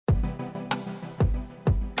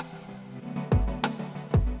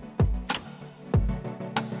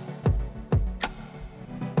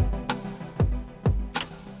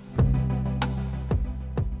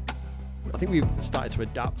think we've started to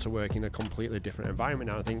adapt to work in a completely different environment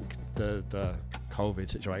now. I think the COVID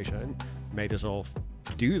situation made us all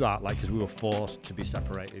do that, like, because we were forced to be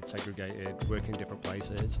separated, segregated, working in different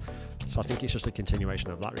places. So I think it's just a continuation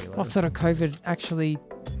of that, really. What sort of COVID actually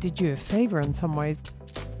did you a favor in some ways?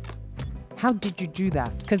 How did you do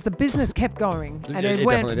that? Because the business kept going and it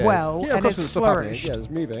went well and it's flourished. Yeah, it was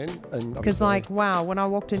moving. Because wow, when I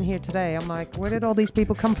walked in here today, I'm like, where did all these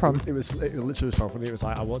people come from? It literally so funny. It was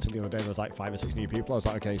like, I walked in the other day and there was like 5 or 6 new people. I was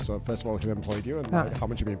like, okay, so first of all, who employed you and like, how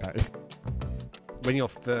much are you being paid? When you're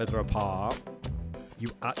further apart, you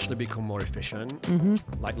actually become more efficient.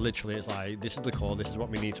 Like literally, it's like, this is the call, this is what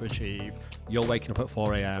we need to achieve. You're waking up at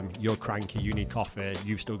 4 a.m, you're cranky, you need coffee,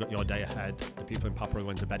 you've still got your day ahead. The people in Papua are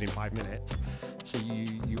going to bed in 5 minutes. So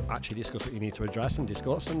you actually discuss what you need to address and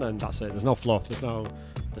discuss, and then that's it. There's no fluff, there's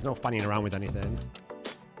no fanning around with anything.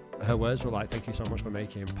 Her words were like, thank you so much for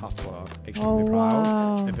making Papua extremely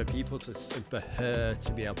proud. And for her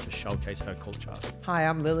to be able to showcase her culture. Hi,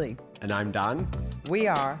 I'm Lily. And I'm Dan. We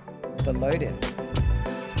are The Load-In.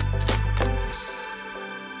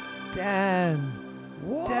 Dan.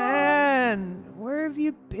 What? Dan, where have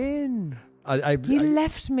you been? You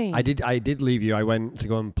left me. I did leave you. I went to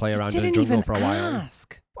go and play around in the jungle for a while.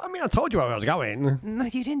 Ask. I mean, I told you where I was going. No,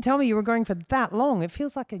 you didn't tell me you were going for that long. It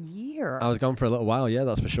feels like a year. I was gone for a little while, yeah,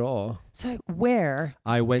 that's for sure. So where?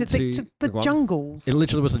 I went to the jungles. It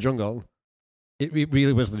literally was the jungle. It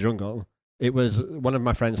really was the jungle. It was one of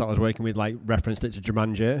my friends that I was working with, like, referenced it to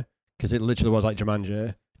Jumanji, because it literally was like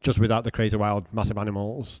Jumanji, just without the crazy, wild, massive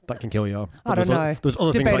animals that can kill you. I don't know. There's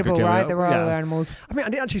other things that could kill right? you. There were other animals. I mean, I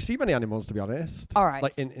didn't actually see many animals, to be honest. All right.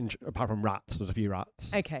 Like, apart from rats, there's a few rats.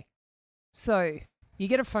 Okay. So you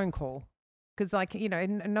get a phone call. Because, like, you know,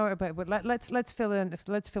 no, but let's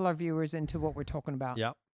fill our viewers into what we're talking about.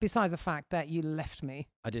 Yeah. Besides the fact that you left me.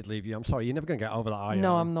 I did leave you. I'm sorry. You're never going to get over that, are you?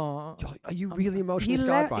 No, I'm not. Are you really emotionally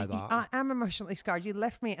scarred by that? I am emotionally scarred. You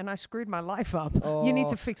left me and I screwed my life up. You need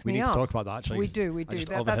to fix me up. We need to talk about that, actually. We do.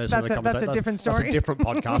 That's a different story. That's a different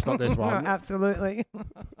podcast, not this one. No, absolutely.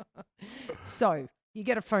 So, you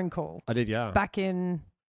get a phone call. I did, yeah. Back in...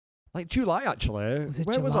 Like July, actually. Was it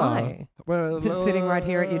Where July? Was I? Sitting right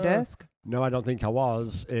here at your desk? No, I don't think I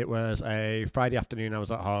was. It was a Friday afternoon. I was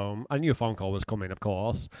at home. I knew a phone call was coming, of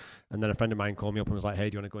course. And then a friend of mine called me up and was like, hey,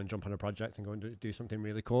 do you want to go and jump on a project and go and do something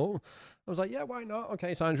really cool? I was like, yeah, why not?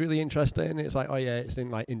 Okay, sounds really interesting. It's like, oh, yeah, it's in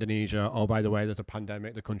like Indonesia. Oh, by the way, there's a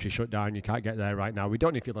pandemic. The country shut down. You can't get there right now. We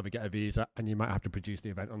don't know if you'll ever get a visa. And you might have to produce the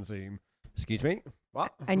event on Zoom. Excuse me?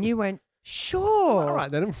 What? And you went... Sure. All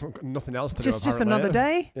right, then. I've got nothing else to do. Just another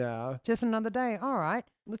day? Yeah. Just another day. All right.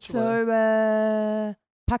 Literally. So,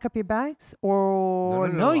 pack up your bags? Or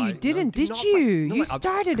no, you didn't, did you? You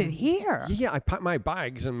started it here. Yeah, I packed my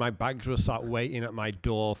bags, and my bags were sat waiting at my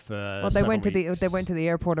door for. Well, they went to the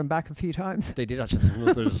airport and back a few times. They did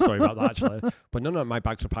actually. There's a story about that actually. But no, my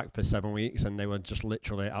bags were packed for 7 weeks, and they were just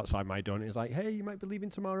literally outside my door. And it's like, hey, you might be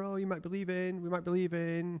leaving tomorrow. You might be leaving. We might be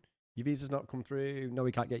leaving. Your visa's not come through. No,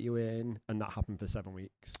 we can't get you in. And that happened for 7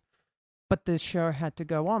 weeks. But the show had to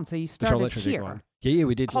go on. So you started here. Yeah,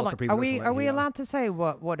 we did. Hold on. Are we allowed to say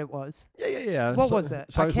what it was? Yeah. What was it?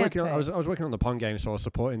 So I was working on the pond game, so I was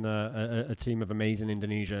supporting a team of amazing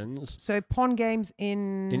Indonesians. So pond games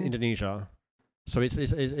in Indonesia. So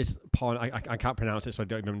it's pond. I can't pronounce it, so I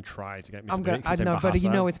don't even try to get mistakes. I know, but you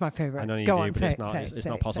know it's my favorite. I know you Go do, on, but it's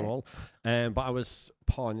not possible. Say. But I was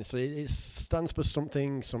pond. So it stands for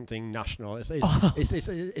something national. It's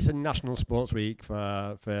a national sports week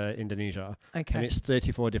for Indonesia. Okay. And it's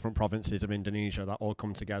 34 different provinces of Indonesia that all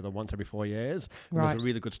come together once every 4 years. Right. There's a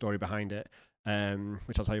really good story behind it,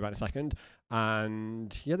 which I'll tell you about in a second.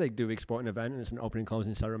 And yeah, they do a big sporting event, and it's an opening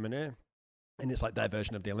closing ceremony. And it's like their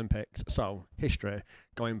version of the Olympics. So history,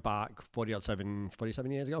 going back 47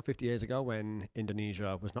 years ago, 50 years ago, when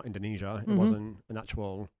Indonesia was not Indonesia. It wasn't an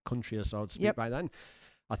actual country or so to speak by then.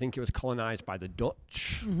 I think it was colonized by the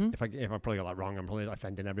Dutch. If I probably got that wrong, I'm probably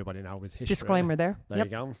offending everybody now with history. Disclaimer there. There you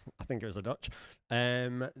go. I think it was the Dutch.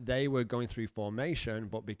 They were going through formation,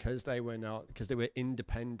 but because they were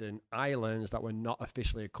independent islands that were not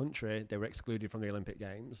officially a country, they were excluded from the Olympic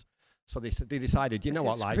Games. So they decided, you know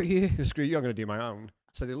what, screw you, I'm going to do my own.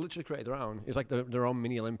 So they literally created their own. It was like their own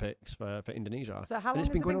mini Olympics for Indonesia. So how long has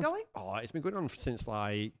it been going? Oh, it's been going on since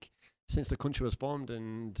the country was formed,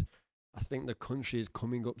 and I think the country is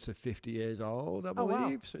coming up to 50 years old, I believe.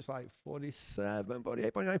 Wow. So it's like 47,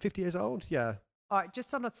 48, 49, 50 years old. Yeah. All right,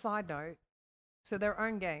 just on a side note, so their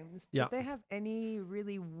own games, yeah. Did they have any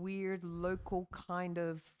really weird local kind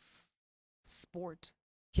of sport?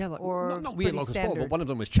 Yeah, like or not weird local sport, but one of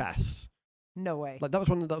them was chess. No way. Like that was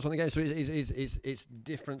one of the games. So it's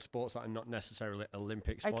different sports that are not necessarily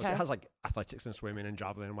Olympic sports. Okay. It has like athletics and swimming and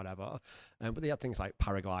javelin and whatever. But they had things like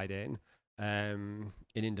paragliding. In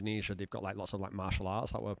Indonesia, they've got like lots of like martial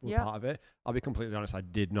arts that were part of it. I'll be completely honest, I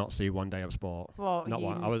did not see one day of sport. Well, not you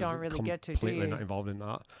one. I was don't really get to, completely do you? not involved in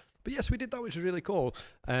that. But yes, we did that, which was really cool.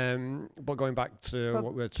 But going back to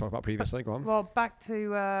what we were talking about previously, go on. Well, back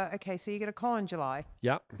to, okay, so you get a call in July.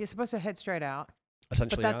 Yeah. You're supposed to head straight out.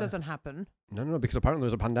 Essentially, but that doesn't happen. No, because apparently there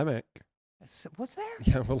was a pandemic. Was there?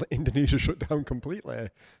 Yeah, well, Indonesia shut down completely.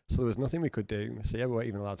 So there was nothing we could do. So yeah, we weren't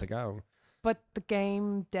even allowed to go. But the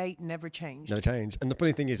game date never changed. Never changed. And the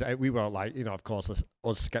funny thing is, we were like, of course,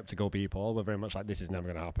 us skeptical people were very much like, this is never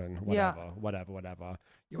going to happen. Whatever.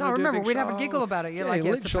 No, remember, we'd have a giggle about it. You're like,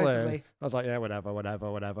 yeah, supposedly. I was like, yeah,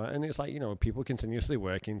 whatever. And it's like, people continuously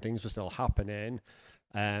working. Things were still happening.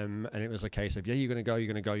 And it was a case of, you're going to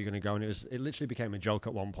go. And it literally became a joke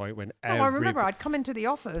at one point when I remember I'd come into the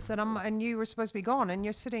office and you were supposed to be gone and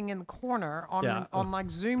you're sitting in the corner on like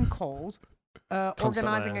Zoom calls.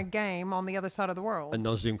 Organizing a game on the other side of the world. And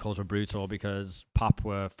those Zoom calls were brutal because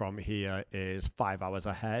Papua from here is 5 hours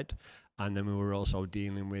ahead. And then we were also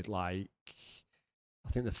dealing with I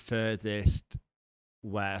think the furthest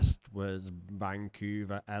west was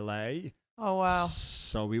Vancouver, LA. Oh, wow.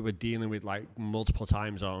 So we were dealing with multiple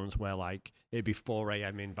time zones where it'd be 4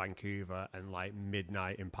 a.m. in Vancouver and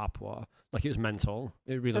midnight in Papua. It was mental.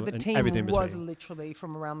 It really, so the team was literally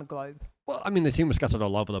from around the globe. Well, I mean, the team was scattered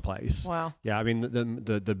all over the place. Wow. Yeah, I mean,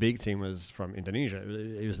 the big team was from Indonesia.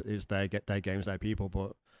 It was their games, their people,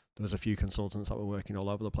 but there was a few consultants that were working all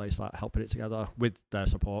over the place that helped put it together with their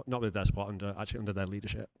support, not with their support, under their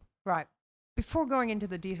leadership. Right. Before going into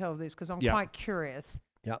the detail of this, because I'm quite curious.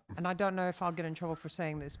 Yeah. And I don't know if I'll get in trouble for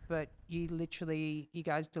saying this, but you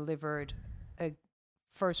guys delivered a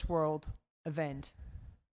first world event.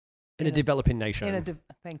 In a developing nation.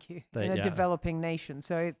 Thank you. In a developing nation.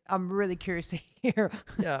 So I'm really curious to hear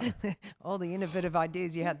all the innovative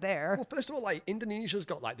ideas you had there. Well, first of all, Indonesia's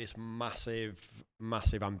got this massive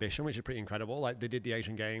ambition, which is pretty incredible. They did the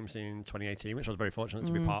Asian Games in 2018, which I was very fortunate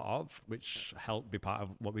to be part of, which helped be part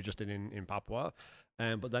of what we just did in Papua.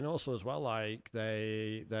 But then also as well,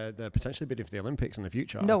 they're potentially bidding for the Olympics in the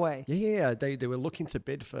future. No way. Yeah. They were looking to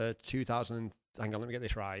bid for 2000. Hang on, let me get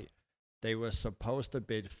this right. They were supposed to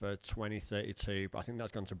bid for 2032, but I think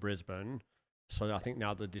that's gone to Brisbane. So I think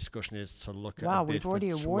now the discussion is to look at a bid we've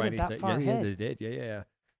already for awarded that far ahead. Yeah, they did. Yeah.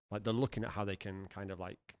 They're looking at how they can kind of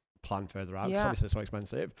plan further out. Because obviously it's so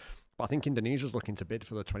expensive. But I think Indonesia's looking to bid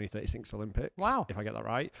for the 2036 Olympics. Wow. If I get that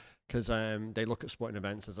right. Because they look at sporting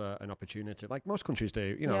events as an opportunity, like most countries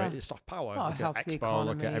do. It's soft power. Look at Expo,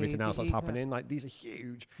 look at everything else that's happening. These are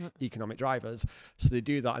huge economic drivers. So they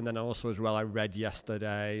do that. And then also as well, I read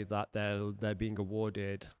yesterday that they're being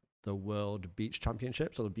awarded the World Beach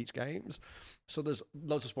Championships or the Beach Games. So there's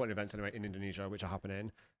loads of sporting events anyway in Indonesia which are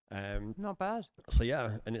happening. Not bad. So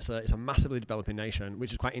yeah, and it's a massively developing nation,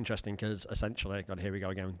 which is quite interesting because essentially, God, here we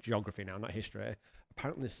go again, geography now, not history.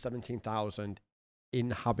 Apparently, there's 17,000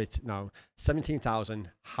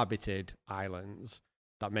 habited islands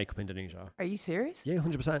that make up Indonesia. Are you serious? Yeah,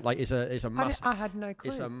 100%. It's a massive. I had no clue.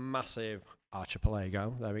 It's a massive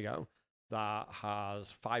archipelago. There we go. That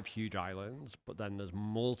has 5 huge islands, but then there's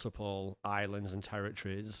multiple islands and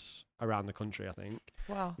territories around the country, I think.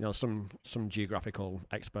 Wow. Some geographical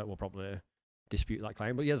expert will probably dispute that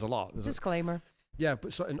claim, but yeah, there's a lot. Disclaimer. Yeah,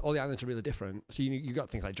 and all the islands are really different. So you got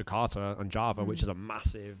things like Jakarta and Java, which is a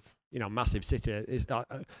massive city.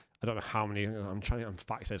 I don't know how many. I'm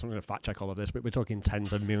fact check. So I'm going to fact check all of this, but we're talking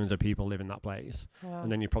tens of millions of people live in that place. Wow.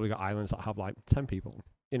 And then you've probably got islands that have 10 people.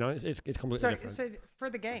 It's completely different. So for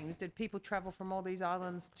the games, did people travel from all these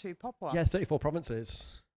islands to Papua? Yeah, 34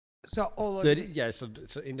 provinces. So all 30, yeah. So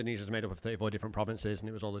Indonesia is made up of 34 different provinces, and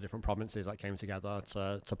it was all the different provinces that came together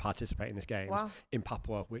to participate in this game. Wow. In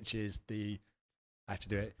Papua, which is the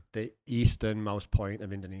easternmost point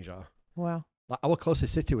of Indonesia. Wow. Our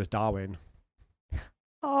closest city was Darwin.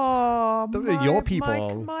 Oh, your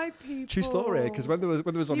people. My people. True story. Because when there was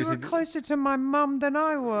obviously you were closer to my mum than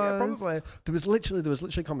I was. Yeah, probably. There was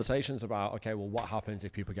literally conversations about what happens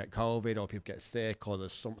if people get COVID or people get sick or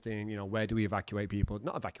there's something. Where do we evacuate people?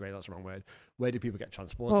 Not evacuate. That's the wrong word. Where do people get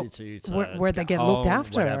transported to where they get home, looked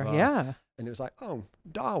after? Whatever. Yeah. And it was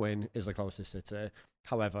Darwin is the closest city.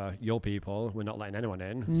 However, your people, we're not letting anyone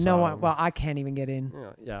in. No one. Well, I can't even get in.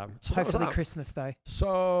 Yeah. So hopefully Christmas though.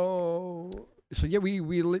 So yeah, we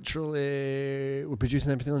literally were producing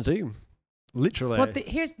everything on Zoom. Literally. But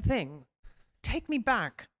here's the thing. Take me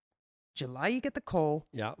back. July, you get the call.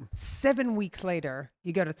 Yeah. 7 weeks later,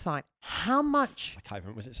 you go to sign. How much? I can't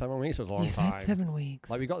remember. Was it 7 weeks? It was a long You time. said 7 weeks.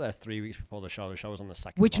 Like we got there 3 weeks before the show. The show was on the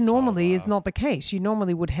 2nd. Which of normally is October. not the case. You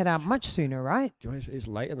normally would head out much sooner, right? You know, it's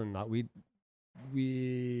later than that.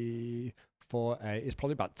 It's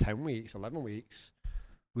probably about 10 weeks, 11 weeks.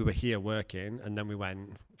 We were here working, and then we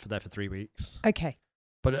went there for 3 weeks. Okay.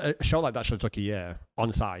 But a show like that should have took a year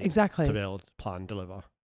on site. Exactly. To build, plan, deliver.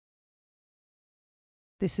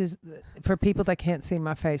 This is, for people that can't see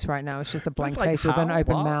my face right now, it's just a blank like, face with an how?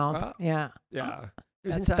 open What? mouth. Yeah. Yeah. It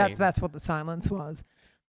was insane. That's what the silence was.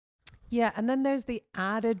 Yeah. And then there's the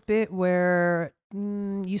added bit where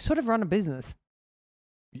you sort of run a business.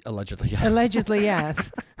 Allegedly, yeah. Allegedly,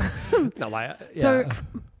 yes. No, like, yeah. So,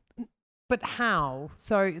 but how?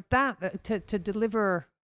 So that, to deliver,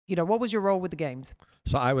 what was your role with the games?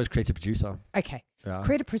 So I was creative producer. Okay. Yeah.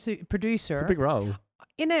 Creative producer. It's a big role.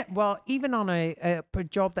 In it, well, even on a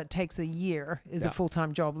job that takes a year is a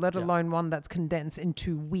full-time job, let alone one that's condensed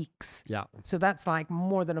into weeks. Yeah. So that's like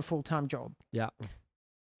more than a full-time job. Yeah.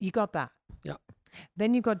 You got that. Yeah.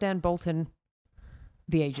 Then you've got Dan Bolton,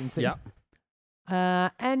 the agency. Yeah.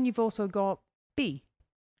 And you've also got B.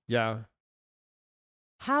 Yeah.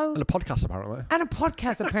 How? And a podcast, apparently. And a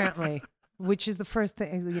podcast, apparently, which is the first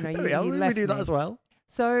thing, you we left do that me. as well.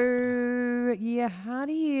 So, yeah, how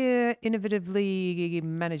do you innovatively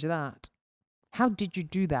manage that? How did you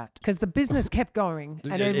do that? Because the business kept going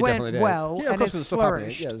and it went well and it's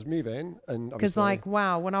flourished. Yeah, it was moving. Because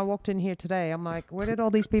wow, when I walked in here today, I'm like, where did all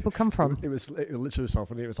these people come from? It was literally so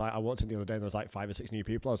funny. It was like, I walked in the other day and there was like 5 or 6 new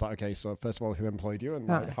people. I was like, okay, so first of all, who employed you and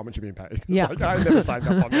like, how much are you being paid? Yeah. Like, I never signed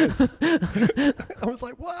up on this. I was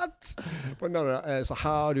like, what? But no. So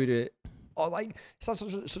how do we do it? Or like, it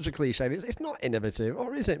sounds such a cliche. It's not innovative,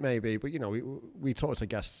 or is it maybe? But we talk to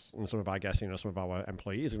guests, and some of our guests, some of our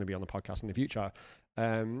employees are going to be on the podcast in the future,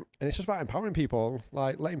 and it's just about empowering people,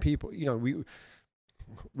 like letting people.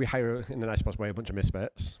 We hire in the nice possible way a bunch of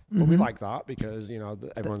misfits, but we like that because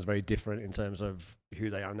everyone's very different in terms of who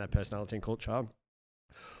they are and their personality and culture.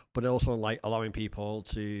 But also like allowing people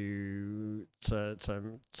to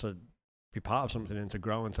be part of something and to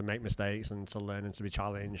grow and to make mistakes and to learn and to be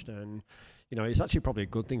challenged. And, it's actually probably a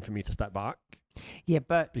good thing for me to step back. Yeah,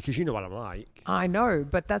 but... Because you know what I'm like. I know,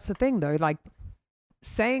 but that's the thing though. Like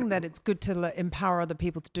saying that it's good to empower other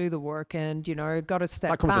people to do the work and, got to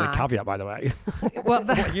step back. That comes with a caveat, by the way. Well,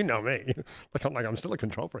 you know me. I'm still a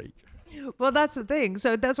control freak. Well, that's the thing.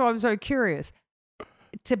 So that's why I'm so curious.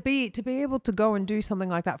 To be able to go and do something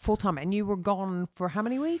like that full time, and you were gone for how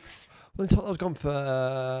many weeks? Well, I was gone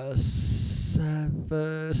for 7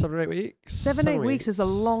 or 8 weeks. 7 weeks is a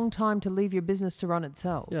long time to leave your business to run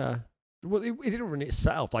itself. Yeah. Well, it didn't run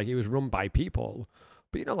itself. Like, it was run by people.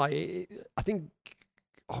 But, I think...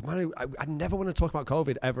 Oh, man, I never want to talk about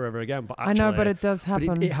COVID ever again. But actually, I know, but it does happen.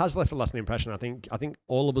 But it has left a lasting impression. I think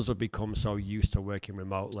all of us have become so used to working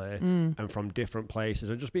remotely and from different places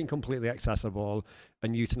and just being completely accessible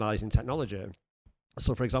and utilizing technology.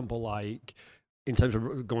 So, for example, like... In terms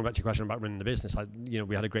of going back to your question about running the business,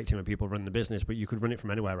 we had a great team of people running the business, but you could run it from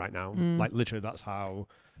anywhere right now. Like literally, that's how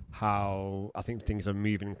I think things are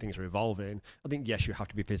moving and things are evolving. I think yes, you have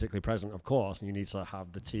to be physically present, of course, and you need to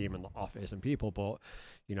have the team and the office and people. But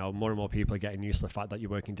more and more people are getting used to the fact that you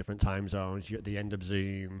work in different time zones. You're at the end of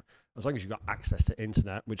Zoom. As long as you've got access to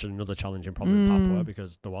internet, which is another challenging problem in Papua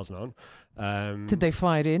because there was none. Did they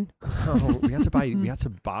fly it in? Oh, we had to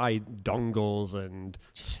buy dongles and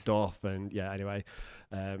stuff, and yeah. Anyway,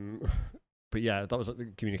 but yeah, that was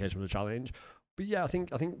the communication was a challenge. But yeah, I think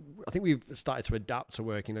we've started to adapt to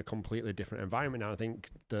work in a completely different environment now. I think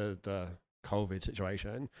the COVID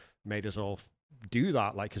situation made us all do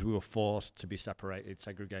that, like, because we were forced to be separated,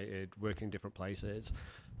 segregated, working in different places.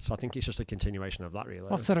 So I think it's just a continuation of that, really.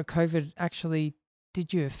 What sort of COVID actually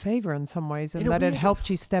did you a favor in some ways, and that it helped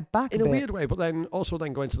you step back in a a bit. weird way? But then also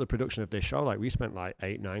going to the production of this show, like we spent like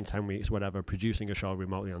 8, 9, 10 weeks, whatever, producing a show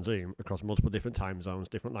remotely on Zoom across multiple different time zones,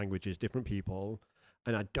 different languages, different people.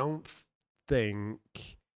 And I don't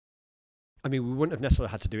think, we wouldn't have necessarily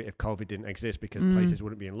had to do it if COVID didn't exist because places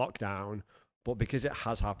wouldn't be in lockdown. But because it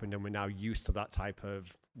has happened and we're now used to that type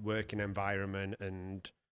of working environment and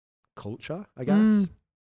culture, I guess,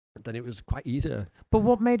 then it was quite easier. But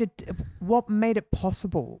what made it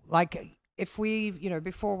possible? Like, if we,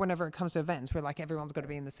 before, whenever it comes to events, we're like, everyone's got to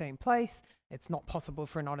be in the same place. It's not possible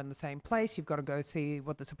if we're not in the same place. You've got to go see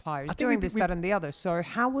what the supplier is doing, that, and the other. So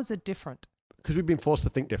how was it different? Because we've been forced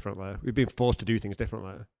to think differently. We've been forced to do things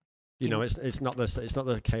differently. You know, it's not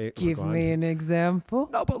the case. Give me an example.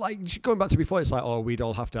 No, but like going back to before, it's like, oh, we'd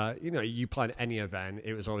all have to, you know, you plan any event,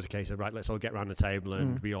 it was always a case of, right, let's all get around the table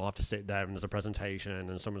and we all have to sit there and there's a presentation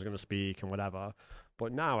and someone's going to speak and whatever.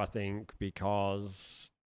 But now I think because,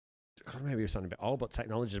 God, maybe it's sounding a bit old, but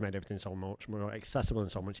technology has made everything so much more accessible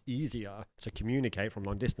and so much easier to communicate from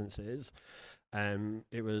long distances.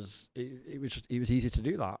 It was easy to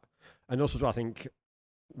do that. And also, I think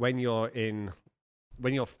when you're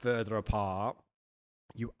further apart,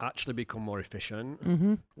 you actually become more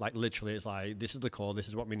efficient. Like literally, it's like, this is the call, this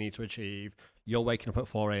is what we need to achieve. You're waking up at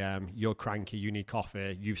 4 a.m, you're cranky, you need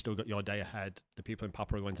coffee, you've still got your day ahead. The people in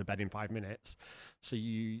Papua are going to bed in 5 minutes. So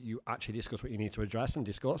you actually discuss what you need to address and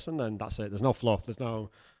discuss, and then that's it. There's no fluff, there's no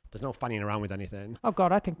fanning around with anything. Oh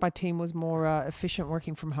God, I think my team was more efficient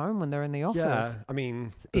working from home when they're in the office. Yeah, I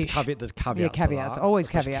mean, there's caveats. Yeah, caveats, always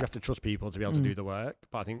caveats. You have to trust people to be able to do the work,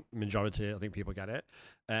 but I think I think people get it.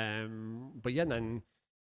 But yeah, then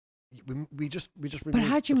we just. But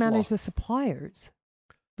how'd you manage the suppliers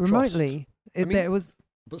remotely?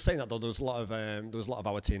 But saying that though, there was a lot of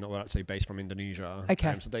our team that were actually based from Indonesia.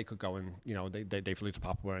 Okay. So they could go and, you know, they flew to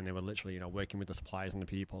Papua and they were literally, you know, working with the suppliers and the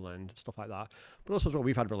people and stuff like that. But also as well,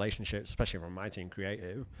 we've had relationships, especially from my team,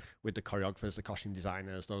 creative, with the choreographers, the costume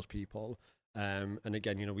designers, those people. And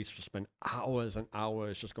again, you know, we just spent hours and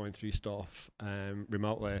hours just going through stuff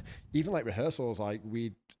remotely. Even like rehearsals, like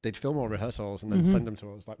they'd film all rehearsals and then send them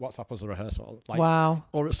to us. Like WhatsApp was a rehearsal. Like, wow.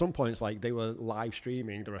 Or at some points, like they were live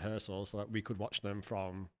streaming the rehearsals so that we could watch them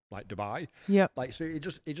from like Dubai. Yeah. Like so, it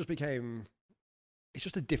just became. It's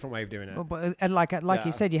just a different way of doing it. Well, but, and like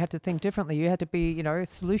you said, you had to think differently. You had to be, you know,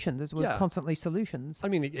 solutions. There was constantly solutions. I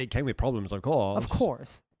mean, it came with problems, of course. Of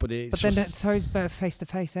course. But then it's always better face to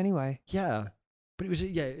face anyway. Yeah. But it was,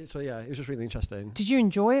 it was just really interesting. Did you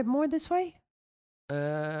enjoy it more this way?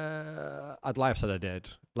 I'd lie, I've said I did.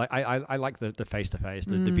 Like I like the face to face,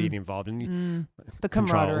 the being involved and the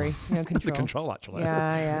camaraderie, control. The control actually.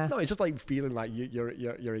 Yeah. No, it's just like feeling like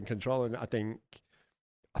you're in control, and I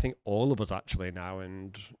think all of us actually now,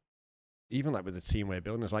 and even like with the team we're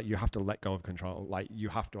building, it's like you have to let go of control. Like you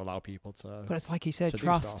have to allow people to. But it's like you said,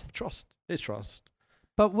 trust. Trust is trust.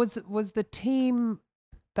 But was the team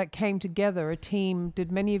that came together a team? Did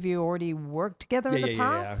many of you already work together in the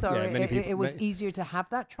past? So it was easier to have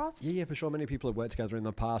that trust? Yeah, for sure. Many people have worked together in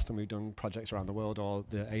the past, and we've done projects around the world, or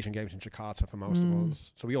the Asian Games in Jakarta for most of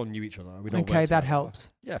us. So we all knew each other. Okay, that helps.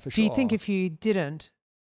 Yeah, for sure. Do you think if you didn't,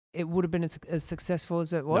 it would have been as successful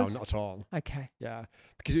as it was? No, not at all. Okay. Yeah,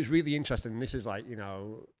 because it was really interesting. This is like, you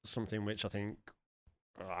know, something which I think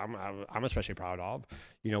I'm especially proud of.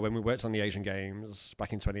 You know, when we worked on the Asian Games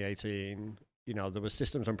back in 2018, you know, there were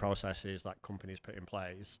systems and processes that companies put in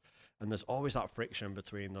place, and there's always that friction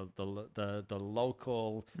between the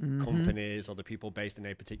local companies or the people based in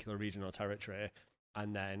a particular region or territory,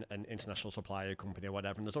 and then an international supplier company or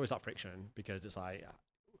whatever. And there's always that friction because it's like,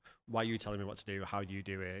 why are you telling me what to do? How do you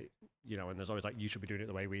do it? You know, and there's always like, you should be doing it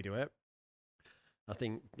the way we do it. I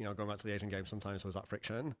think, you know, going back to the Asian Games, sometimes there was that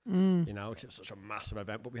friction, you know, because it was such a massive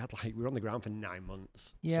event, but we were on the ground for 9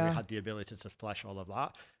 months. Yeah. So we had the ability to flesh all of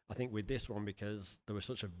that. I think with this one, because there was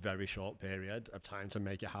such a very short period of time to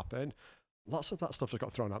make it happen, lots of that stuff just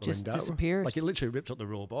got thrown out the window. Just disappeared. Like it literally ripped up the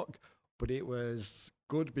rule book, but it was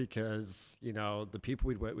good because, you know, the people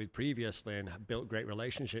we'd worked with previously and had built great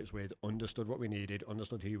relationships with understood what we needed,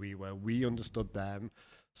 understood who we were, we understood them.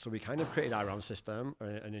 So we kind of created our own system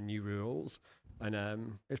and new rules. And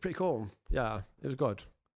it was pretty cool. Yeah, it was good.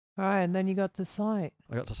 All right, and then you got to site.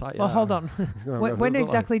 I got to site, Well, hold on. when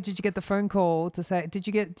exactly did you get the phone call to say, did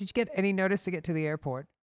you get any notice to get to the airport?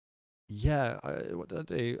 Yeah, what did I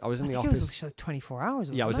do? I was in the office. It was 24 hours.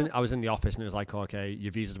 Yeah, I was in the office, and it was like, okay,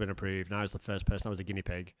 your visa's been approved. Now I was the first person. I was a guinea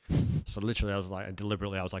pig. So literally, I was like, and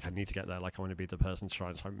deliberately, I was like, I need to get there. Like, I want to be the person to try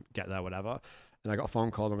and get there, whatever. And I got a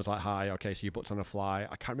phone call and was like, hi, okay, so you booked on a flight.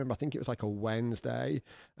 I can't remember. I think it was like a Wednesday,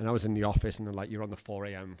 and I was in the office, and then like, you're on the 4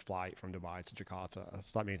 a.m. flight from Dubai to Jakarta.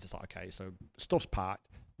 So that means it's like, okay, so stuff's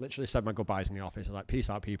packed. Literally said my goodbyes in the office. I was like, peace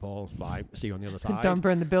out, people. Like, see you on the other side. Don't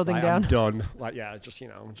burn the building down. I'm done. Like, yeah, just, you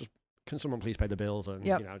know, just. Can someone please pay the bills and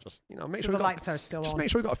you know, just, you know, make sure the lights are still just on. Make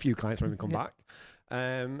sure we got a few clients when we come back.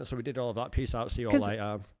 So we did all of that. Peace out. See you all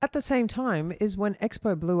later. At the same time is when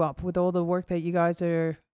Expo blew up with all the work that you guys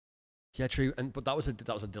are. Yeah, true. But that was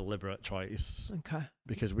a deliberate choice. Okay.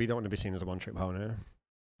 Because we don't want to be seen as a one-trick pony.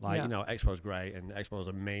 Like, you know, Expo's great and Expo's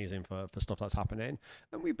amazing for stuff that's happening,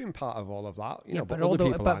 and we've been part of all of that. You know, but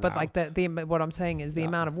like what I'm saying is the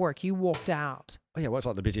amount of work you walked out Oh yeah, what's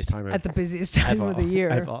like the busiest time at the busiest time of the year.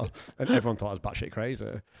 Ever. And everyone thought I was batshit crazy.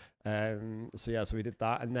 So we did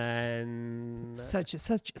that, and then Such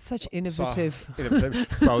innovative.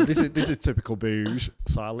 So this is typical bouge.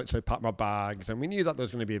 So I literally packed my bags, and we knew that there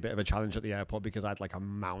was going to be a bit of a challenge at the airport because I had like a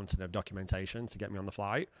mountain of documentation to get me on the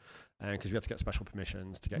flight, because we had to get special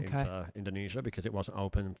permissions to get into Indonesia because it wasn't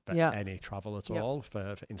open for any travel at all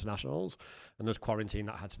for internationals, and there was quarantine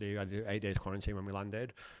that I had to do. I had to do 8 days quarantine when we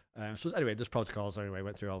landed. So anyway, there's protocols. Anyway,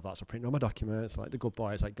 went through all of that. So printing all my documents, like the good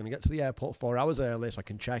boy is like going to get to the airport 4 hours early so I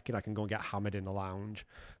can check in. I can go and get hammered in the lounge.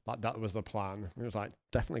 That was the plan. It was like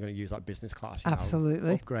definitely going to use like business class.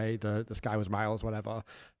 Absolutely. Upgrade. The sky was miles, whatever,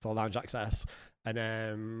 for lounge access.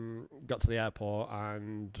 And got to the airport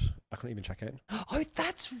and I couldn't even check in. Oh,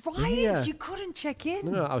 that's right. Yeah. You couldn't check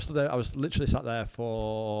in. No, I was still there. I was literally sat there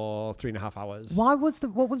for 3.5 hours. What was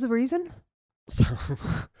the reason?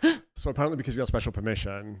 So apparently because we got special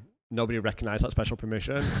permission, nobody recognised that special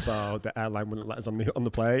permission, so the airline wouldn't let us on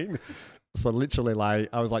the plane. So literally, like,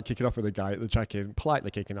 I was like kicking off with the guy at the check-in, politely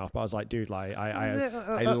kicking off. But I was like, dude, like,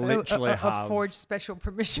 I literally have a forged special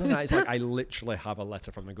permission. No, it's like I literally have a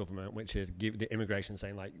letter from the government, which is give the immigration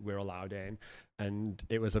saying like we're allowed in, and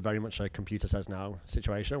it was a very much a computer says no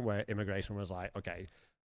situation where immigration was like, okay,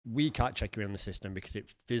 we can't check you in the system because it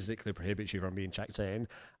physically prohibits you from being checked in,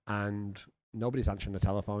 and nobody's answering the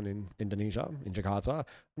telephone in Indonesia, in Jakarta.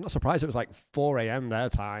 I'm not surprised it was like 4 a.m. their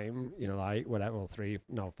time, you know, like whatever,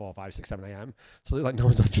 4, 5, 6, 7 a.m. So like no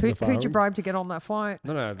one's answering the phone. Who'd you bribe to get on that flight?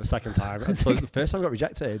 No, the second time. So the first time I got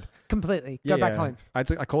rejected. Completely. Go back home. I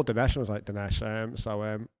called Dinesh and was like, Dinesh,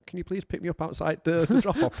 can you please pick me up outside the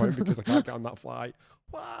drop-off point because I can't get on that flight?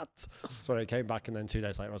 What? So I came back and then 2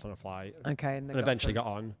 days later I was on a flight. Okay. And eventually got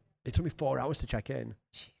on. It took me 4 hours to check in.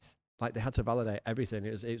 Jeez. Like they had to validate everything.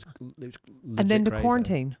 It was and then to crazy.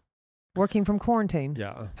 Quarantine, working from quarantine.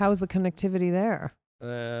 Yeah. How was the connectivity there?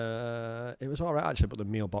 It was all right actually, but the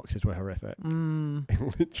meal boxes were horrific.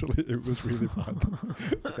 It was really bad.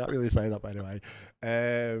 I can't really say that, but anyway.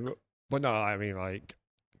 But no, I mean like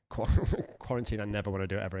quarantine. I never want to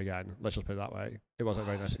do it ever again. Let's just put it that way. It wasn't a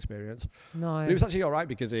very nice experience. No, but it was actually all right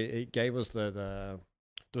because it gave us the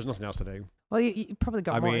there was nothing else to do. Well, you probably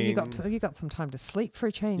got more. You got some time to sleep for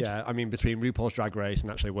a change. Yeah, I mean, between RuPaul's Drag Race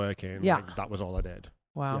and actually working, like, that was all I did.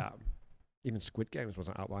 Wow. Yeah. Even Squid Games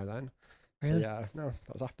wasn't out by then. Really? So yeah, no,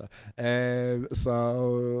 that was after.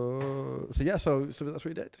 So that's what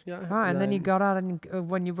we did. Yeah. Right, and then you got out, and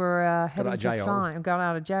when you were heading to site, got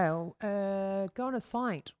out of jail, going to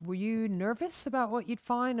site. Were you nervous about what you'd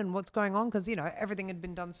find and what's going on? Because everything had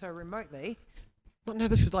been done so remotely. Not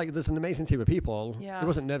nervous because like there's an amazing team of people. Yeah. It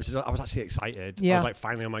wasn't nervous. I was actually excited. Yeah. I was like,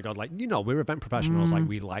 finally, oh my God, like, we're event professionals. Like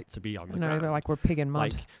we like to be on the ground. They're like, we're pig in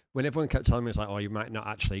mud. Like when everyone kept telling me, it's like, oh, you might not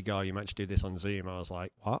actually go. You might just do this on Zoom. I was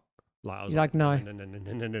like, what? Like, I was no.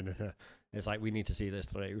 No. It's like, we need to see this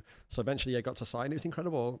through. So eventually I got to sign. It was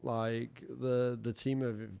incredible. Like the team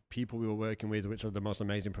of people we were working with, which are the most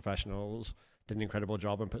amazing professionals, did an incredible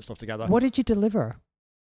job and put stuff together. What did you deliver?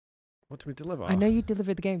 What did we deliver? I know you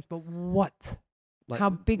delivered the games, but what? Like,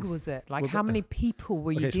 how big was it? Like, how many people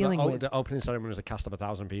were you dealing with? The opening ceremony was a cast of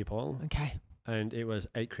 1,000 people. Okay. And it was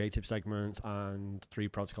 8 creative segments and 3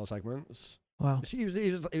 protocol segments. Wow. So it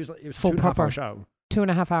was a full 2.5 hour show.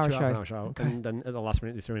 2.5 hour show. 2.5 hour show. Okay. And then at the last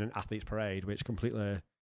minute, they threw in an athletes parade, which completely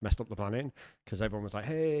messed up the planning because everyone was like,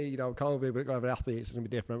 hey, COVID, we're going to have athletes, it's going to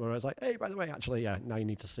be different. Where I was like, hey, by the way, actually, now you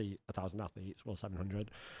need to see 1,000 athletes, well, 700.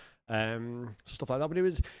 So stuff like that. But it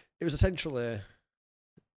was essentially...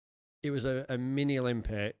 It was a mini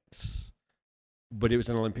Olympics, but it was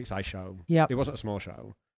an Olympic-sized show. Yeah, it wasn't a small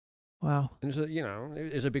show. Wow. And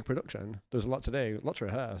it was a big production. There was a lot to do, lots to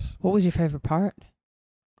rehearse. What was your favorite part?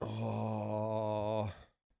 Oh,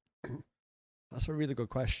 that's a really good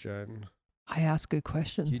question. I ask good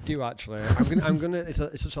questions. You do actually. I'm gonna. It's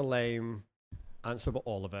such a lame answer, but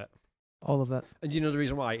all of it. All of it. And the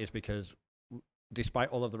reason why is because, despite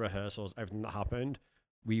all of the rehearsals, everything that happened,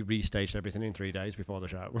 we restaged everything in 3 days before the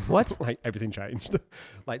show. What? Like everything changed.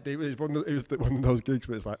 Like it was one of those gigs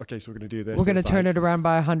where it's like, okay, so we're going to do this. We're going to turn it around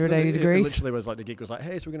by 180 degrees. It literally was like the gig was like,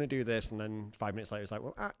 hey, so we're going to do this, and then 5 minutes later it's like,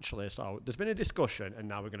 well, actually, so there's been a discussion, and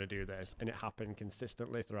now we're going to do this, and it happened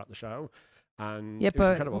consistently throughout the show. And it was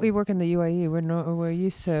incredible. We work in the UAE. We're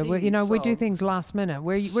used to. We do things last minute.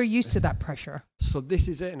 We're used to that pressure. So this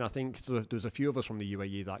is it, and I think there was a few of us from the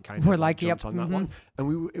UAE that kind of like jumped on that one,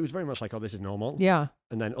 and it was very much like, oh, this is normal. Yeah.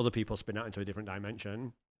 And then other people spin out into a different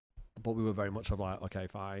dimension, but we were very much of like, okay,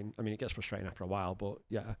 fine. I mean, it gets frustrating after a while, but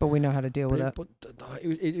yeah. But we know how to deal with it. But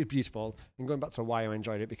it was beautiful. And going back to why I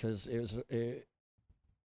enjoyed it, because it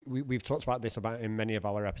we've talked about this about in many of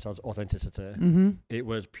our episodes, authenticity. Mm-hmm. It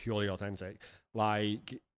was purely authentic.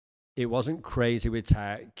 Like, it wasn't crazy with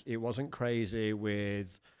tech. It wasn't crazy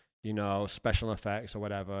with, special effects or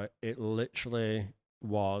whatever. It literally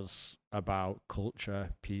was about culture,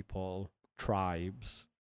 people, tribes,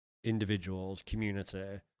 individuals,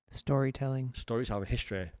 community, Storytelling,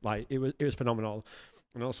 history. Like, it was phenomenal.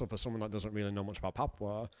 And also for someone that doesn't really know much about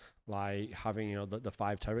Papua, like having, the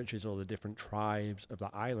 5 territories or the different tribes of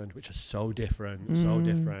that island, which are so different,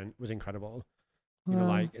 was incredible.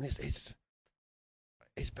 And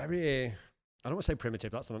it's very, I don't want to say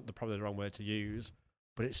primitive, that's not probably the wrong word to use,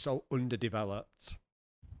 but it's so underdeveloped.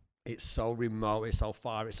 It's so remote, it's so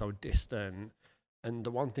far, it's so distant. And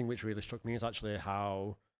the one thing which really struck me is actually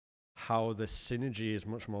how the synergy is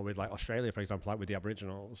much more with, like, Australia, for example, like with the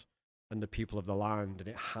Aboriginals and the people of the land, and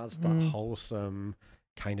it has that wholesome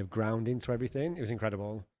kind of grounding to everything. It was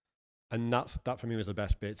incredible. And that for me was the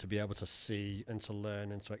best bit, to be able to see and to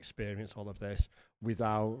learn and to experience all of this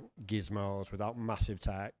without gizmos, without massive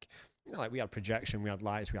tech. Like, we had projection, we had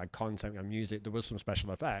lights, we had content, we had music, there was some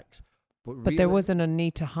special effects. But really, there wasn't a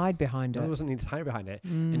need to hide behind it. There wasn't a need to hide behind it.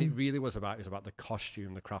 And it really was about the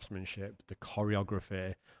costume, the craftsmanship, the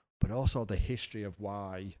choreography, but also the history of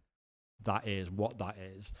why that is, what that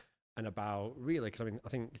is. And about really, because I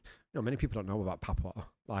think many people don't know about Papua.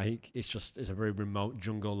 Like, it's a very remote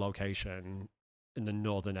jungle location in the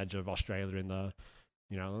northern edge of Australia, in the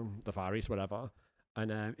the Far East, whatever.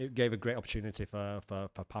 And it gave a great opportunity for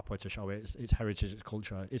Papua to show its heritage, its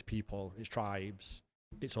culture, its people, its tribes,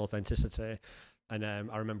 its authenticity. And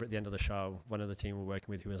I remember at the end of the show, one of the team we were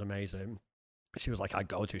working with, who was amazing, she was like our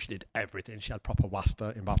go-to. She did everything. She had proper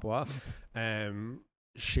wasta in Papua.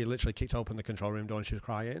 She literally kicked open the control room door and she was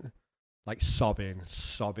crying, like sobbing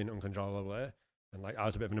uncontrollably. And like, I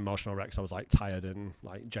was a bit of an emotional wreck, so I was like tired and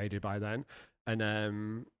like jaded by then.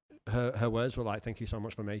 And her words were like, "Thank you so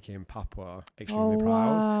much for making Papua extremely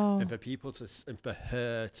proud." Wow. And for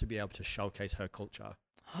her to be able to showcase her culture,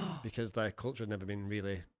 because their culture had never been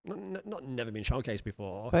really, not never been showcased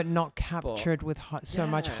before, but not captured with so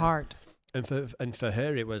much heart. And for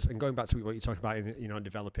her, it was, and going back to what you talked about in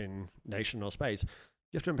developing nation or space,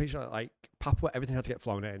 you have to appreciate, like, Papua, everything had to get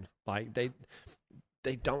flown in. Like, they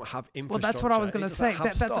don't have infrastructure. Well, that's what I was going to say.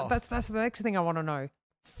 That's the next thing I want to know.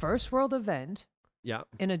 First world event. Yeah.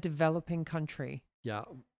 In a developing country. Yeah.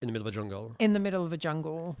 In the middle of a jungle. In the middle of a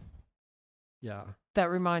jungle. Yeah. That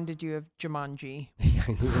reminded you of Jumanji.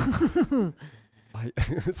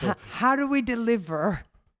 So, how do we deliver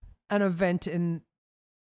an event in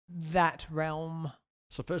that realm?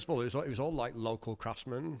 So first of all, it was all like local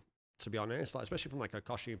craftsmen, to be honest, like, especially from like a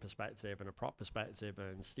costume perspective and a prop perspective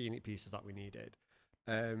and scenic pieces that we needed.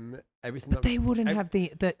 Everything. But they wouldn't have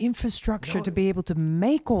the infrastructure to be able to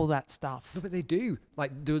make all that stuff. No, but they do.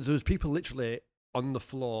 Like, there was people literally on the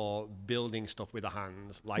floor building stuff with their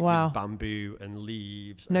hands, like with bamboo and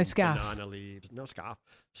leaves, no and scarf, banana leaves, no scarf,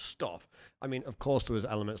 stuff. I mean, of course, there was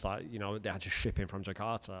elements like they had to ship in from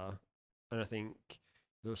Jakarta, and I think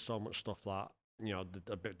there was so much stuff that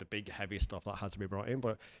the big heavy stuff that had to be brought in,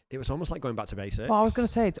 but it was almost like going back to basics. Well, I was going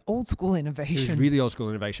to say it's old school innovation. It was really old school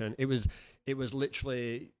innovation. It was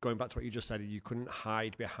literally going back to what you just said. You couldn't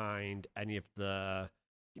hide behind any of the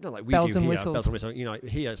like we bells do and here, whistles. Bells and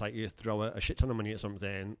whistles. Here it's like you throw a shit ton of money at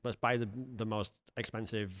something. Let's buy the most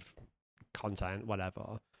expensive content,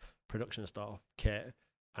 whatever, production stuff, kit,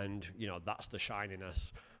 and that's the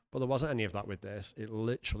shininess. But there wasn't any of that with this. It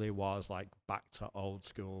literally was like back to old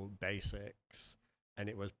school basics, and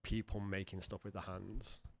it was people making stuff with their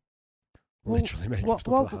hands. Literally making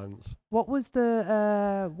stuff with their hands. What was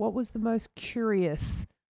the most curious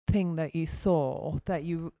thing that you saw that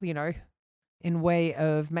you in way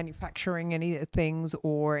of manufacturing any things,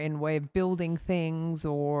 or in way of building things,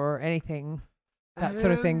 or anything, that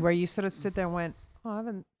sort of thing, where you sort of stood there and went, "Oh, I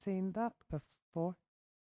haven't seen that before."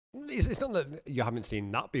 It's not that you haven't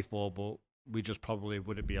seen that before, but we just probably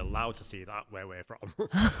wouldn't be allowed to see that where we're from.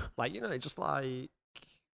 Like, it's just like,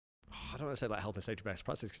 I don't want to say like health and safety best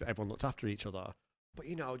practices because everyone looked after each other. But,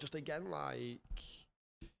 just again, like,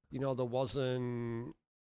 there wasn't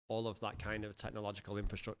all of that kind of technological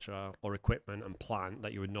infrastructure or equipment and plant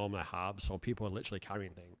that you would normally have. So people were literally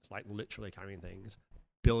carrying things,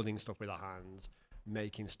 building stuff with their hands,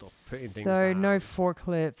 making stuff, putting things down. So no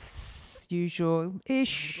forklifts,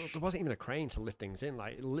 usual-ish. There wasn't even a crane to lift things in.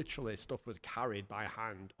 Like, literally stuff was carried by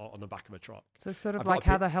hand or on the back of a truck. So sort of like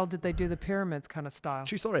how the hell did they do the pyramids kind of style?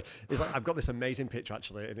 True story. It's like, I've got this amazing picture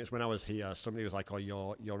actually, and it's when I was here, somebody was like, "Oh,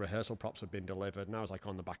 your rehearsal props have been delivered." And I was like,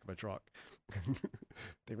 on the back of a truck.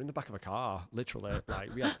 They were in the back of a car, literally.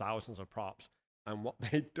 Like, we had thousands of props. And what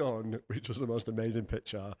they'd done, which was the most amazing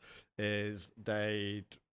picture, is they'd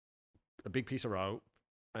a big piece of rope,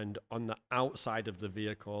 and on the outside of the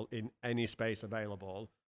vehicle, in any space available,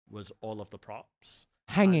 was all of the props.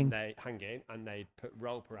 Hanging. And they'd put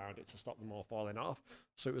rope around it to stop them all falling off.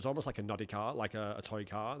 So it was almost like a noddy car, like a toy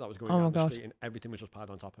car that was going down the street, and everything was just piled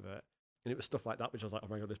on top of it. And it was stuff like that, which I was like, oh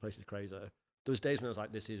my God, this place is crazy. There was days when I was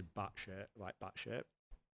like, this is batshit.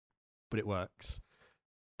 But it works.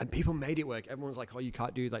 And people made it work. Everyone's like, oh, you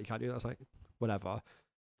can't do that. You can't do that. I was like, whatever.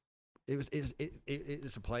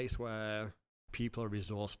 It's a place where people are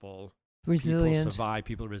resourceful. Resilient. People survive.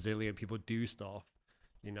 People are resilient. People do stuff,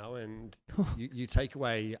 you know, and you take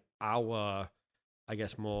away our, I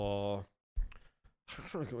guess, more, I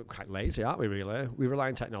don't know, we're quite lazy, aren't we, really? We rely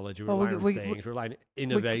on technology. We rely on things. We rely on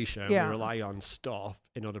innovation. We rely on stuff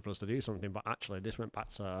in order for us to do something. But actually, this went back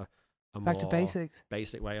to a more basics.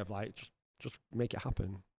 Basic way of like, just make it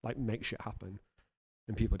happen. Like, make shit happen.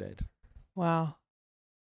 And people did. Wow.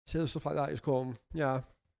 So stuff like that is cool. Yeah.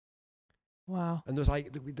 Wow. And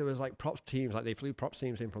there was like props teams, like they flew props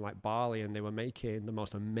teams in from like Bali, and they were making the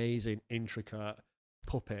most amazing, intricate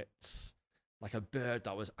puppets, like a bird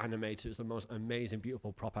that was animated. It was the most amazing,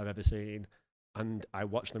 beautiful prop I've ever seen. And I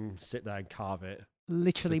watched them sit there and carve it.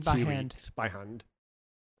 Literally by hand. By hand.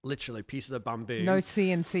 Literally pieces of bamboo. No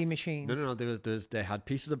CNC machines. No. They had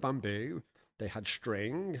pieces of bamboo. They had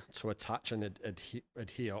string to attach and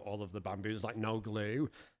adhere all of the bamboos, like no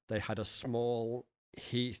glue. They had a small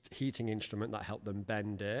heating instrument that helped them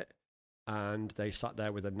bend it. And they sat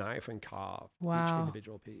there with a knife and carved each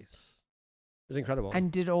individual piece. It was incredible.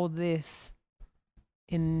 And did all this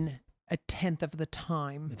in a tenth of the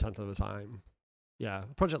time. A tenth of the time. Yeah.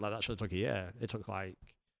 A project like that should have took a year. It took like,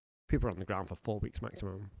 people were on the ground for 4 weeks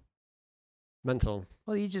maximum. Mental.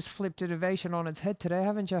 Well, you just flipped innovation on its head today,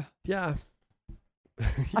 haven't you? Yeah.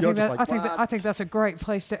 I think that's a great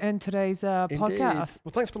place to end today's podcast.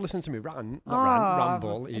 Well, thanks for listening to me rant.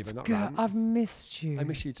 Ramble even. Not rant. I've missed you. I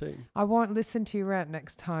miss you too. I won't listen to you rant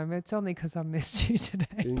next time. It's only because I missed you today.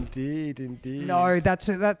 Indeed. No,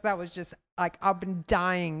 that was just like, I've been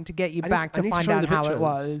dying to get you back to find out how it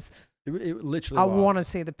was. It literally I want to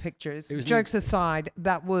see the pictures. Jokes aside,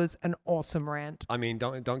 that was an awesome rant. I mean,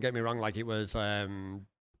 don't get me wrong. Like, it was an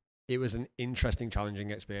interesting, challenging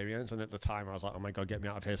experience. And at the time, I was like, oh my God, get me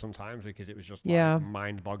out of here sometimes, because it was just like,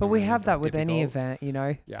 mind-boggling. But we have that with any event, you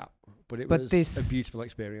know? Yeah. But was this a beautiful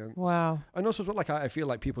experience. Wow. And also, like, I feel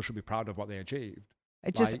like people should be proud of what they achieved.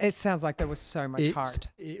 It sounds like there was so much heart.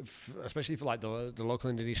 Especially for like the local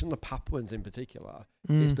Indonesian, the Papuans in particular.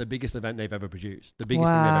 It's the biggest event they've ever produced. The biggest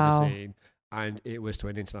thing they've ever seen. And it was to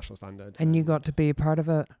an international standard. And you got to be a part of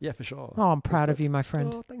it. Yeah, for sure. Oh, I'm proud of you, my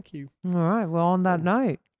friend. Oh, thank you. All right. Well, on that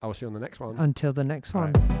note. I will see you on the next one. Until the next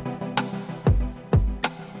one.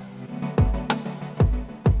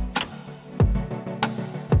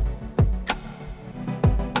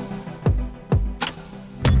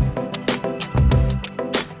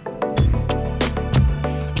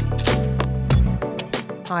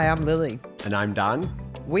 Hi, I'm Lily. And I'm Dan.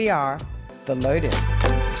 We are The Loaded.